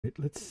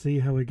Let's see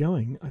how we're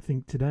going. I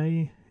think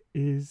today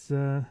is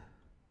going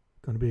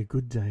to be a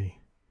good day.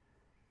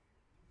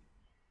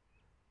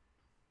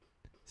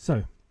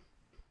 So,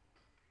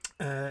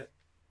 uh,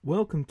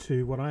 welcome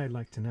to what I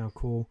like to now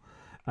call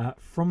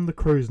From the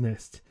Crow's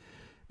Nest.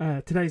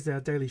 Today's our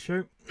daily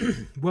show.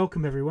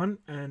 Welcome, everyone,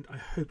 and I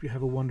hope you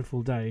have a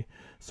wonderful day.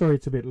 Sorry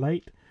it's a bit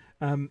late.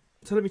 So,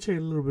 let me tell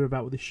you a little bit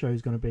about what this show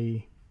is going to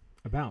be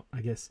about,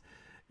 I guess.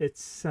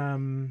 It's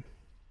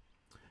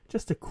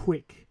just a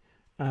quick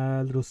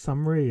little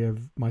summary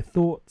of my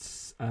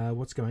thoughts,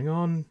 what's going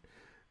on.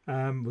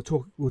 We'll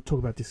talk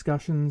about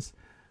discussions.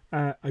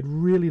 I'd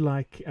really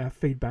like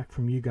feedback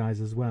from you guys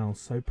as well.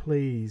 So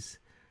please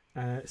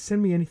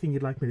send me anything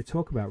you'd like me to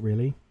talk about.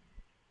 Really,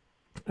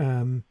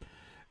 and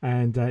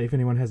if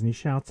anyone has any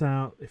shout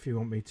out, if you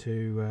want me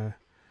to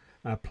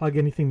plug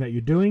anything that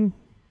you're doing,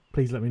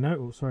 please let me know.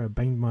 Oh, sorry, I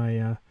banged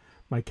my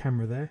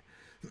camera there.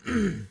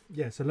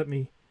 Yeah, so let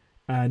me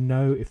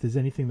know if there's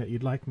anything that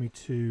you'd like me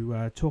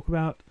to talk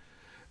about.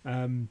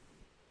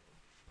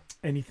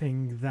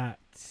 Anything that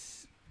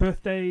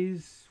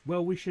birthdays,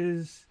 well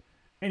wishes,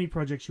 any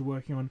projects you're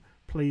working on,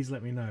 please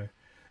let me know.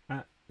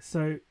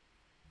 So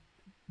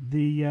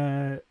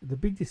the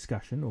big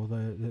discussion, or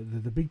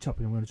the big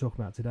topic I'm going to talk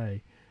about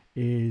today,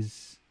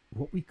 is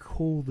what we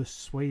call the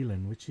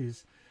Swalen, which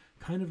is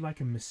kind of like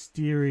a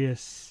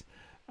mysterious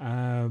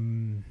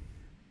fog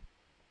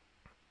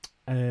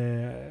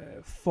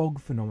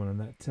phenomenon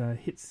that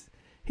hits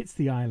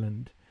the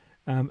island,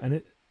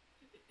 and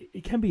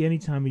it can be any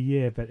time of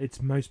year, but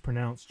it's most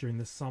pronounced during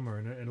the summer,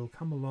 and it'll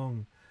come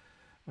along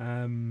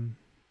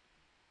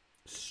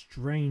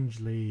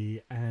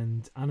strangely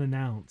and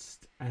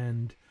unannounced,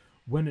 and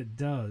when it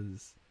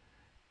does,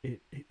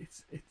 it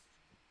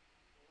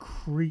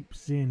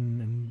creeps in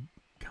and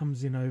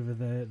comes in over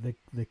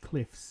the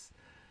cliffs,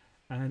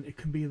 and it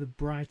can be the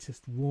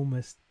brightest,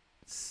 warmest,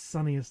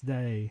 sunniest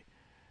day,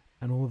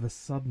 and all of a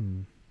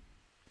sudden,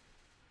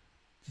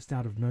 just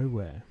out of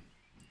nowhere,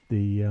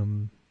 the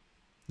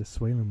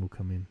Swalen will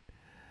come in,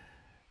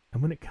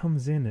 and when it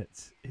comes in,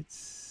 it's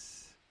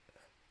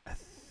a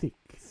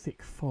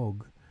thick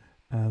fog.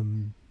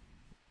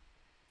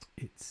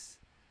 It's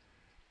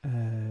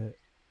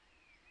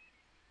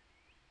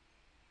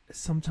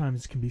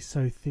sometimes can be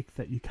so thick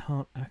that you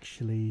can't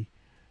actually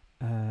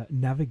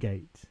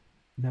navigate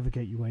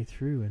your way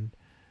through,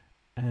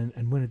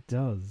 and when it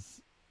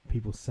does,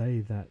 people say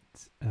that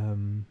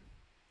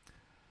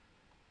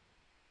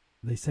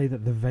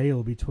the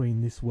veil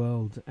between this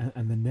world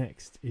and the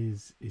next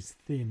is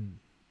thin,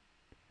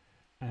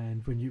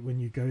 and when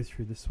you go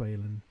through the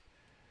Swalen,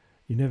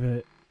 you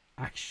never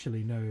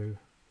actually know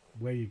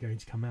where you're going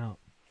to come out.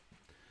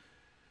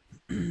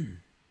 And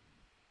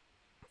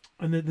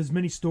there's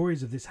many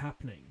stories of this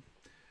happening.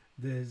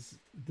 There's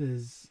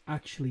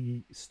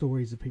actually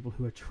stories of people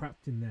who are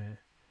trapped in there.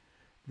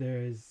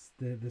 There's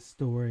the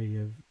story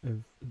of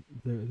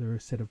there are a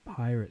set of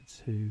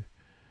pirates who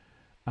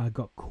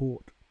got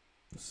caught.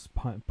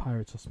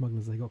 Pirates or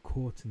smugglers, they got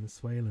caught in the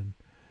Swalen,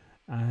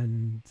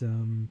 and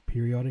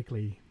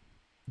periodically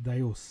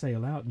they all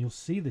sail out, and you'll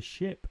see the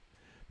ship.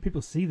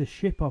 People see the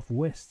ship off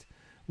West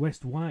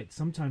White.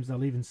 Sometimes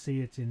they'll even see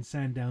it in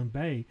Sandown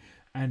Bay,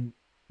 and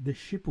the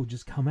ship will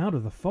just come out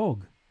of the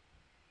fog.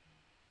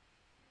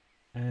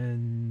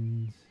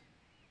 And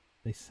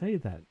they say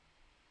that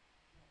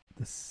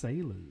the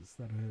sailors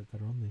that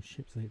are on these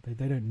ships,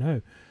 they don't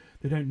know.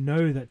 They don't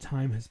know that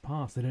time has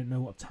passed. They don't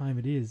know what time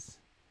it is.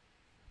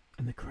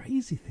 And the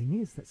crazy thing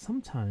is that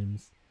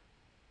sometimes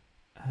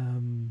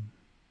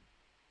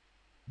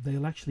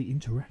they'll actually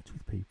interact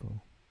with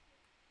people.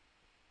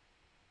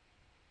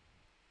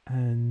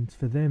 And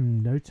for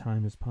them, no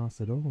time has passed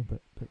at all.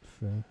 But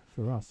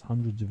for us,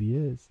 hundreds of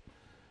years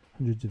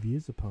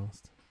have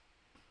passed.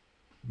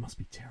 It must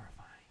be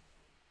terrifying.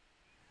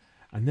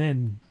 And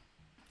then,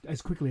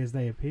 as quickly as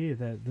they appear,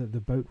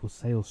 the boat will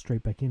sail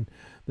straight back in.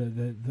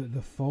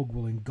 The fog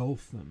will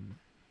engulf them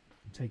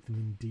and take them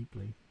in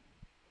deeply,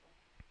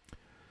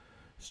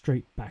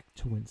 straight back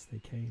to whence they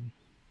came.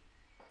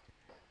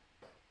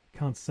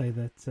 Can't say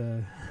that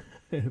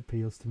it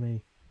appeals to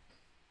me.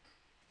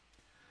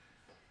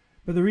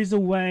 But there is a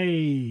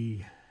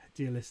way,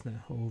 dear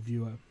listener or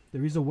viewer,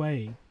 there is a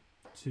way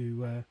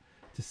to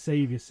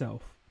save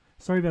yourself.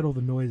 Sorry about all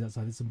the noise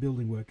outside. There's some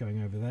building work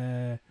going over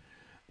there.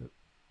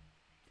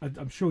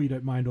 I'm sure you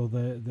don't mind all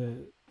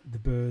the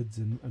birds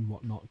and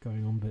whatnot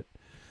going on, but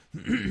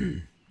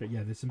but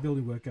yeah, there's some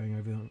building work going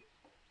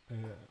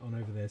on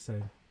over there.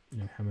 So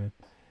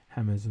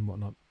hammers and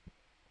whatnot.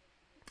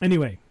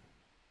 Anyway,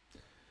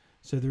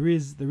 so there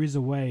is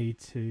a way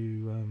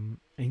to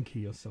anchor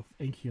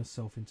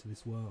yourself into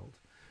this world,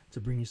 to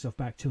bring yourself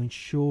back, to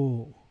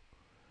ensure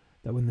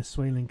that when the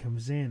Swalen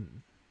comes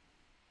in,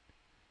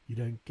 you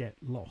don't get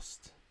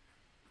lost.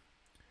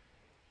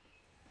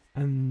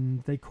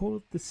 And they call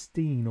it the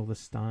Steen, or the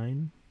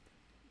Stein,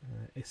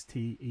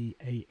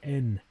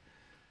 Stean,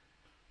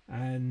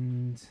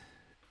 and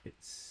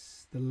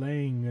it's the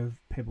laying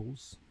of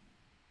pebbles.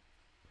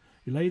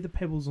 You lay the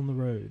pebbles on the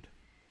road,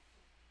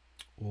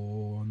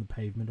 or on the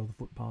pavement or the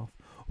footpath,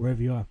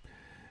 wherever you are.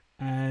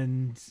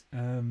 And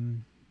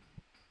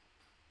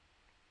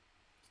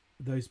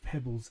those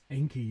pebbles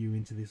anchor you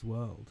into this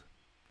world.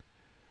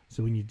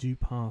 So when you do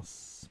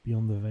pass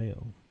beyond the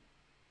veil,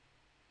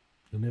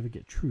 you'll never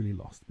get truly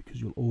lost, because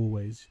you're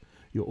always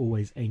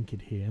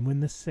anchored here. And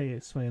when the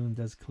Swaelen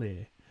does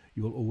clear,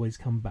 you will always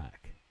come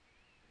back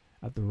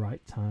at the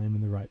right time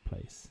and the right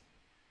place.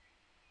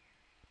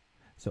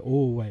 So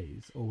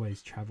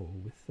always travel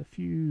with a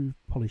few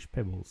polished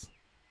pebbles.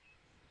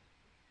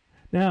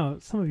 Now,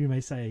 some of you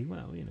may say,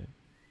 well,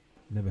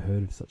 never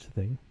heard of such a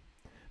thing.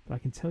 But I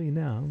can tell you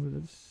now that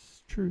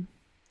it's true.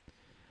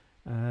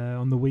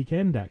 On the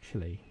weekend,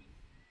 actually.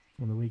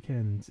 On the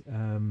weekend,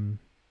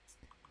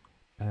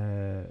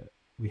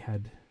 we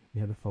had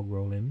a fog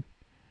roll in.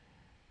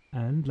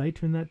 And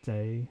later in that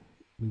day,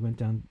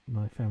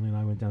 my family and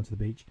I went down to the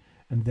beach.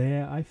 And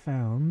there I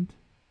found,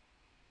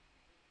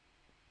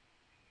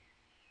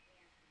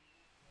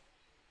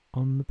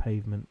 on the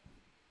pavement,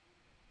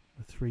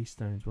 the 3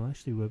 stones. Well,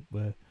 actually,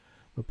 were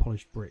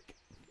polished brick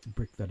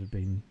that had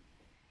been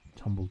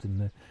tumbled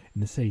in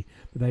the sea,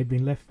 but they'd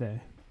been left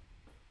there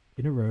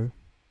in a row,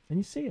 and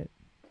you'll see it.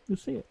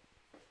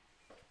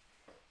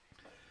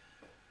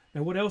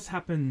 Now, what else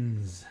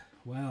happens?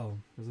 Well,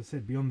 as I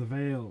said, beyond the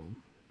veil,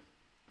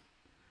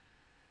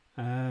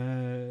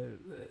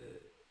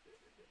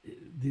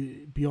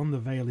 beyond the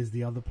veil is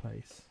the other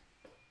place,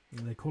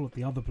 and they call it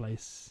the other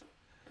place.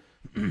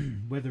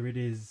 Whether it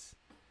is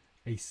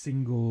a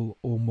single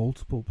or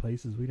multiple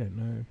places, we don't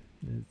know.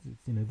 It's,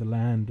 the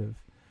land of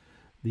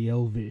the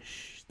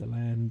Elvish, the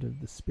land of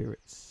the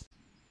spirits,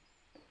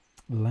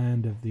 the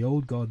land of the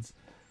old gods.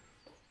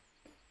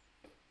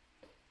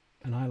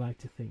 And I like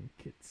to think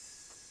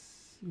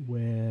it's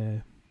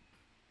where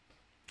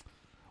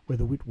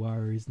the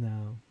Witwara is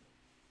now.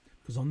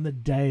 Because on the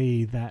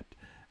day that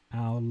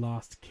our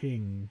last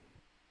king,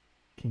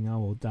 King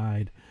Owl,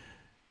 died,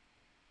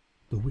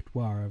 the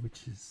Witwara,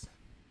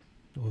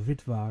 or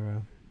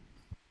Vitvara,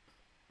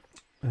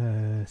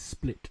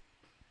 split,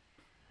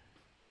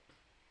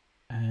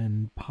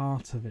 and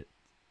part of it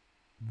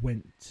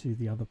went to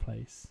the other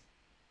place.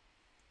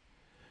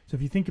 So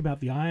if you think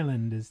about the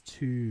island as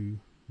 2,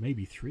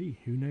 maybe 3,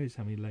 who knows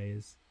how many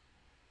layers,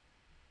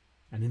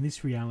 and in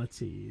this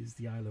reality is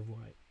the Isle of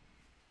Wight,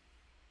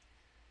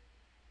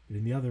 but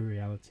in the other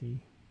reality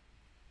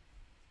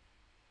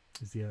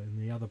is in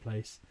the other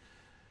place,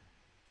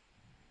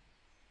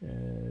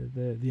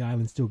 the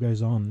island still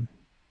goes on,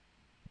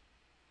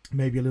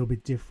 maybe a little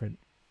bit different,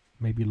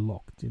 maybe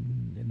locked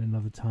in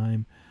another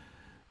time,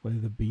 where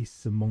the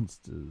beasts and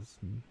monsters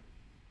and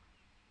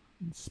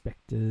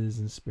spectres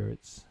and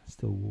spirits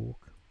still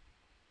walk.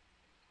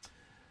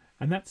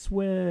 And that's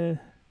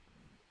where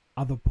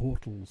other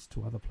portals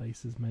to other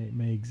places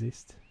may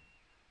exist.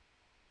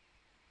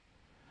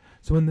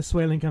 So when the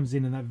Swaelen comes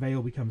in and that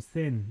veil becomes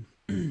thin,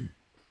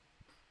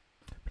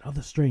 but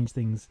other strange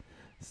things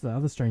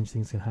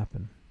can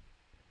happen.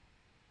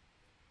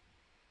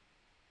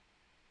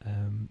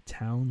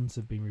 Towns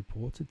have been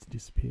reported to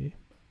disappear.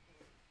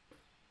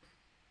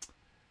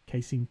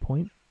 Case in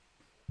point,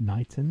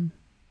 Knighton,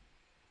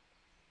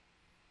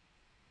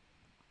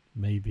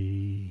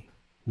 maybe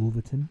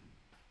Wolverton,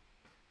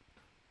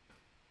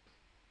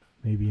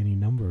 maybe any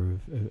number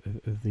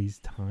of these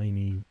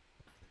tiny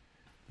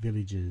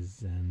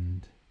villages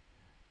and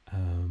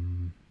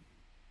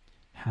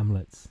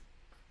hamlets.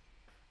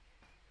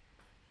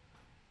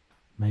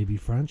 Maybe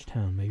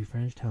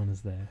Frenchtown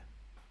is there.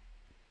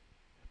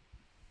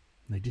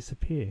 They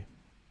disappear.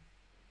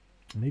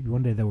 Maybe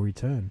one day they'll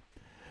return.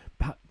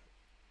 But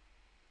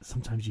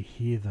sometimes you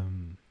hear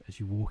them as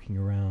you're walking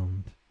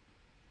around,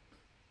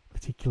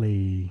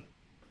 particularly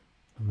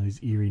on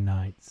those eerie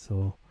nights,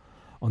 or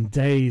on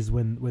days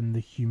when the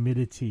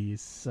humidity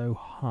is so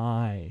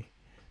high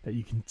that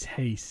you can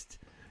taste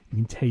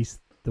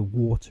the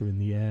water in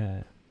the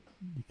air.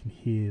 You can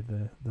hear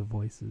the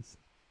voices.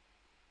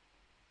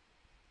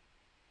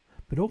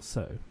 But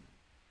also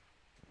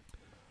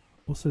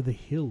the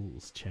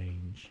hills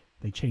change.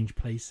 They change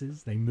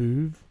places, they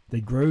move,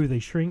 they grow, they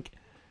shrink.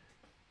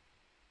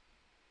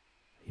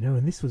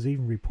 And this was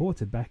even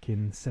reported back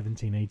in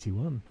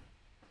 1781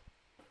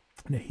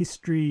 in A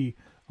History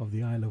of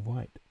the Isle of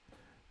Wight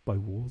by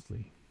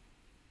Worsley.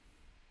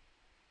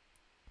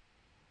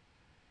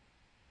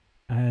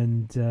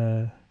 And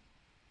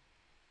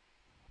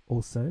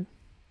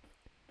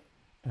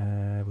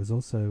was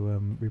also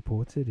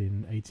reported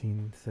in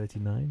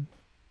 1839.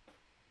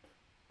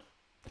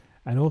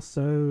 And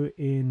also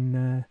in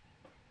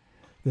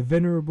the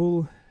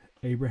Venerable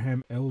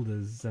Abraham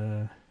Elder's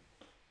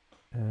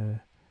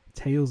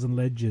Tales and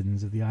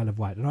Legends of the Isle of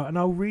Wight. And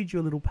I'll read you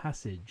a little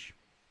passage.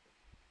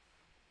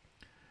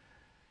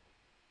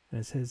 And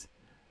it says,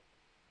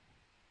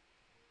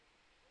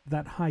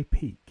 "That high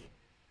peak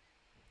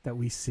that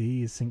we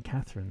see is St.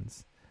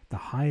 Catherine's, the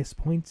highest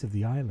point of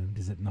the island,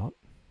 is it not?"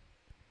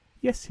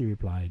 "Yes," he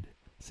replied,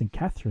 "St.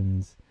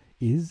 Catherine's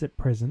is at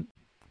present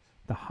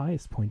the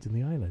highest point in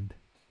the island."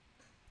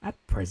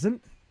 "At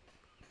present?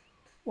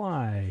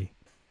 Why,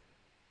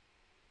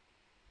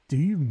 Do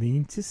you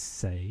mean to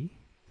say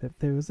that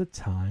there was a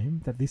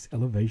time that this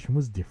elevation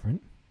was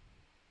different?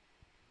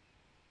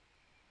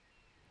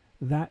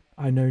 That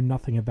I know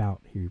nothing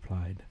about, he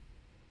replied.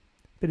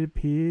 But it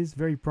appears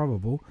very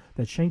probable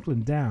that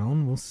Shanklin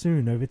Down will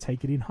soon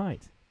overtake it in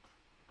height.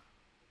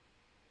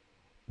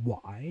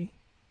 Why?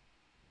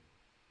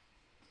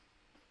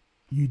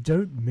 You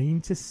don't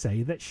mean to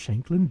say that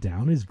Shanklin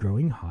Down is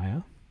growing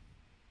higher?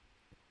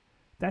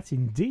 That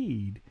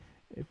indeed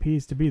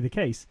appears to be the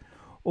case,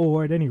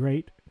 or at any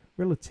rate,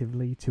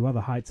 relatively to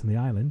other heights on the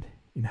island.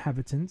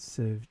 Inhabitants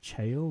of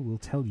Chale will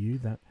tell you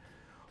that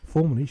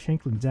formerly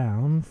Shanklin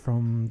Down,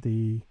 from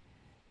the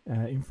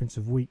inference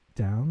of Week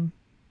Down,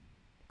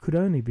 could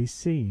only be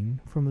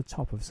seen from the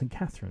top of St.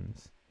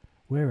 Catherine's,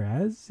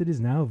 whereas it is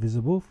now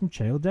visible from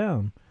Chale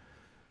Down,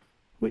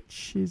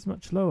 which is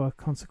much lower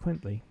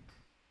consequently.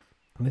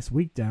 Unless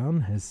Week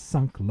Down has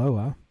sunk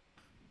lower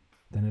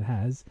than it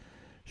has,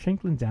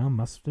 Shanklin Down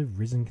must have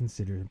risen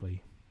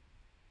considerably.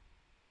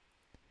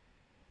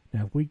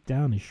 Now, if Week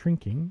Down is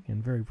shrinking,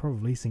 and very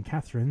probably St.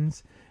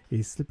 Catherine's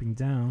is slipping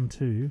down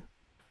too,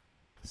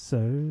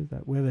 so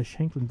that whether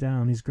Shanklin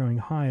Down is growing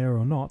higher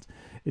or not,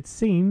 it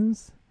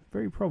seems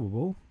very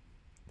probable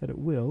that it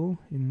will,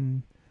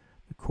 in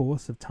the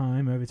course of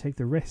time, overtake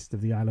the rest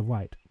of the Isle of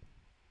Wight.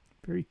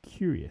 Very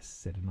curious,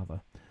 said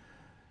another,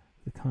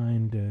 with a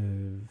kind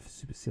of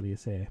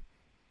supercilious air.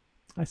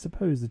 I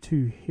suppose the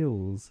two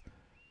hills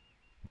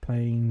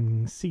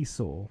playing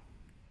seesaw.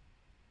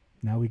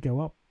 Now we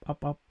go up,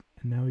 up, up,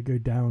 and now we go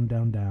down,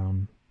 down,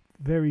 down.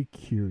 Very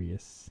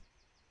curious.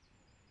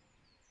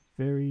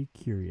 Very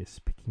curious,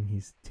 picking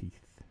his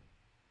teeth.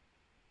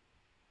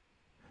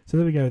 So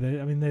there we go.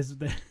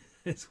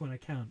 There's one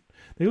account.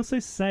 They also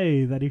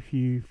say that if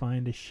you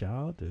find a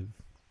shard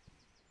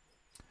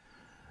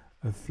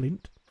of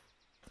flint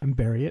and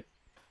bury it,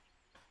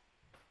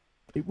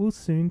 it will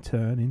soon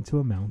turn into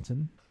a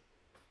mountain.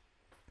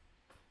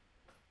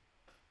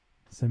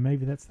 So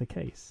maybe that's the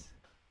case.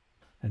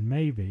 And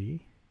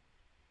maybe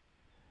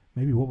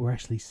what we're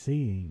actually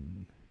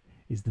seeing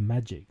is the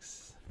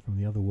magics from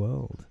the other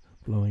world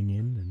blowing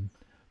in and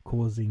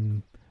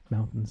causing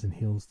mountains and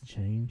hills to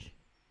change.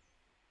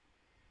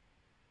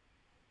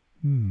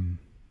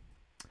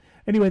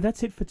 Anyway,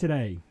 that's it for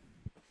today.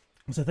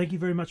 So thank you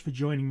very much for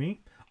joining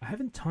me. I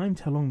haven't timed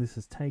how long this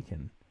has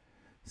taken.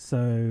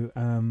 So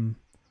I'm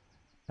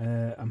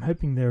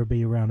hoping there will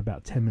be around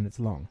about 10 minutes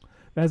long.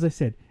 But as I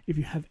said, if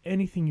you have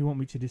anything you want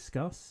me to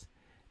discuss,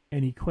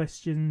 any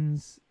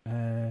questions,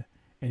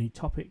 any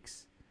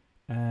topics,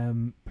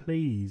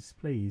 please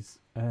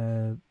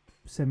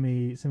send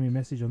me a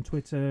message on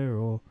Twitter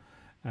or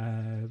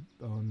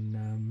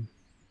on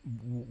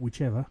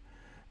whichever.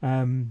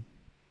 On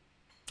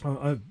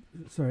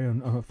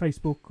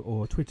Facebook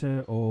or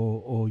Twitter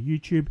or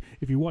YouTube.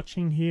 If you're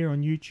watching here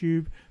on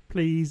YouTube,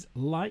 please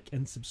like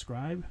and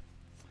subscribe.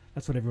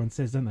 That's what everyone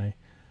says, don't they?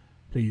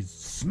 Please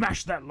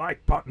smash that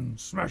like button.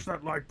 Smash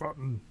that like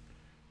button.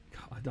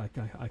 God,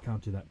 I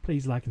can't do that.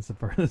 Please like and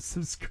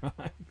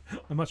subscribe.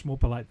 I'm much more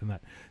polite than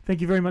that. Thank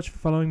you very much for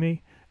following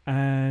me.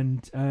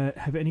 And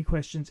have any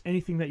questions,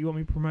 anything that you want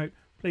me to promote,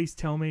 please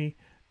tell me.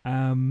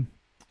 And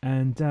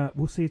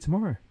we'll see you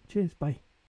tomorrow. Cheers. Bye.